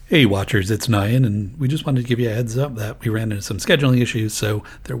Hey Watchers, it's Nyan, and we just wanted to give you a heads up that we ran into some scheduling issues, so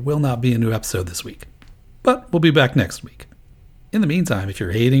there will not be a new episode this week. But we'll be back next week. In the meantime, if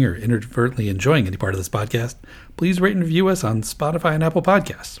you're hating or inadvertently enjoying any part of this podcast, please rate and review us on Spotify and Apple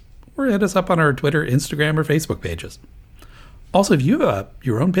Podcasts, or hit us up on our Twitter, Instagram, or Facebook pages. Also, if you have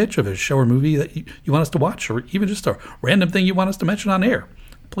your own pitch of a show or movie that you want us to watch, or even just a random thing you want us to mention on air,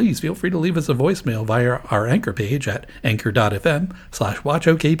 please feel free to leave us a voicemail via our Anchor page at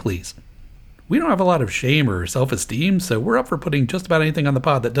anchor.fm/watchokplease. We don't have a lot of shame or self-esteem, so we're up for putting just about anything on the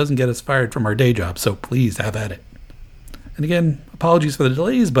pod that doesn't get us fired from our day job, so please have at it. And again, apologies for the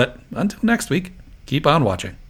delays, but until next week, keep on watching.